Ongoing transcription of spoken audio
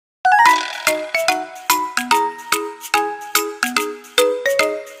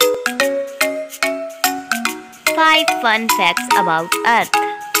Five fun facts about Earth.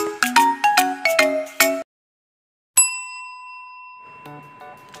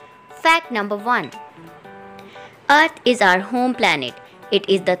 Fact number 1. Earth is our home planet. It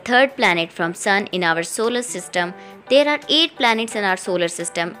is the third planet from Sun in our solar system. There are 8 planets in our solar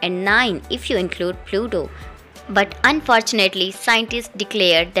system and 9 if you include Pluto. But unfortunately, scientists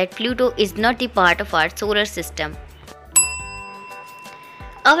declared that Pluto is not the part of our solar system.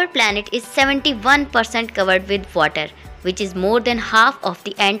 Our planet is 71% covered with water, which is more than half of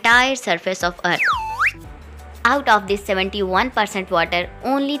the entire surface of Earth. Out of this 71% water,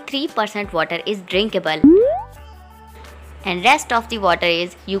 only 3% water is drinkable. And rest of the water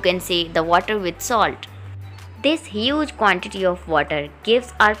is, you can say, the water with salt. This huge quantity of water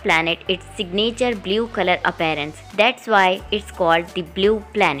gives our planet its signature blue color appearance. That's why it's called the blue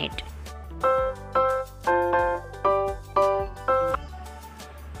planet.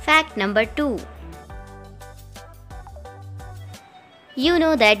 Fact number 2. You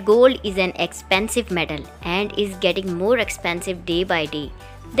know that gold is an expensive metal and is getting more expensive day by day.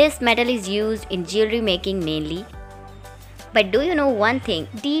 This metal is used in jewelry making mainly. But do you know one thing?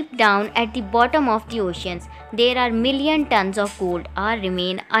 Deep down at the bottom of the oceans, there are million tons of gold or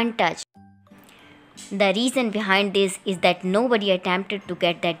remain untouched. The reason behind this is that nobody attempted to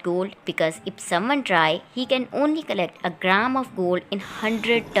get that gold, because if someone try, he can only collect a gram of gold in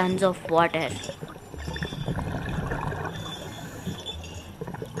 100 tons of water.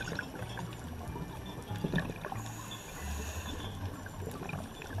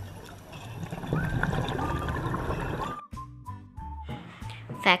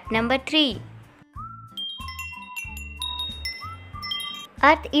 Fact number 3.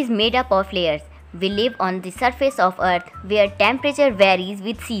 Earth is made up of layers. We live on the surface of Earth where temperature varies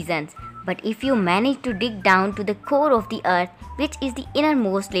with seasons. But if you manage to dig down to the core of the Earth, which is the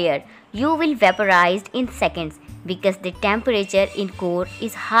innermost layer, you will vaporize in seconds because the temperature in core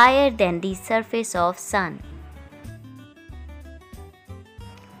is higher than the surface of Sun.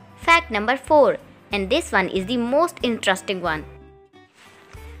 Fact number 4, and this one is the most interesting one.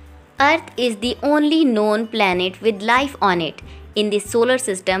 Earth is the only known planet with life on it in the solar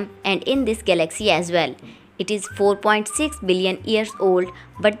system and in this galaxy as well. It is 4.6 billion years old,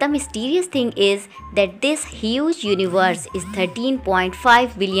 but the mysterious thing is that this huge universe is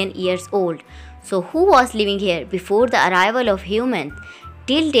 13.5 billion years old. So who was living here before the arrival of humans?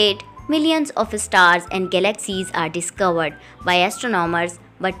 Till date, millions of stars and galaxies are discovered by astronomers,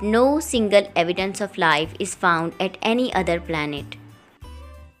 but no single evidence of life is found at any other planet.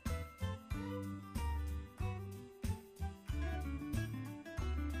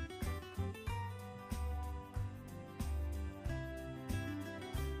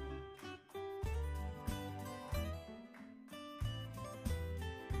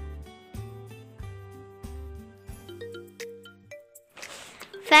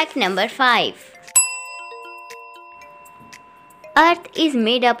 Fact number 5. Earth is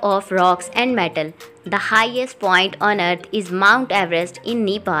made up of rocks and metal. The highest point on Earth is Mount Everest in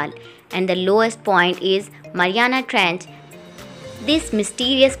Nepal, and the lowest point is Mariana Trench. This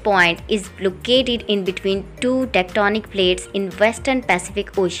mysterious point is located in between two tectonic plates in Western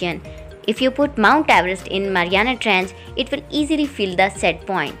Pacific Ocean. If you put Mount Everest in Mariana Trench, it will easily fill the set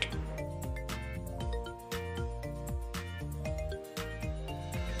point.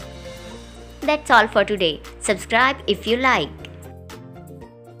 That's all for today. Subscribe if you like.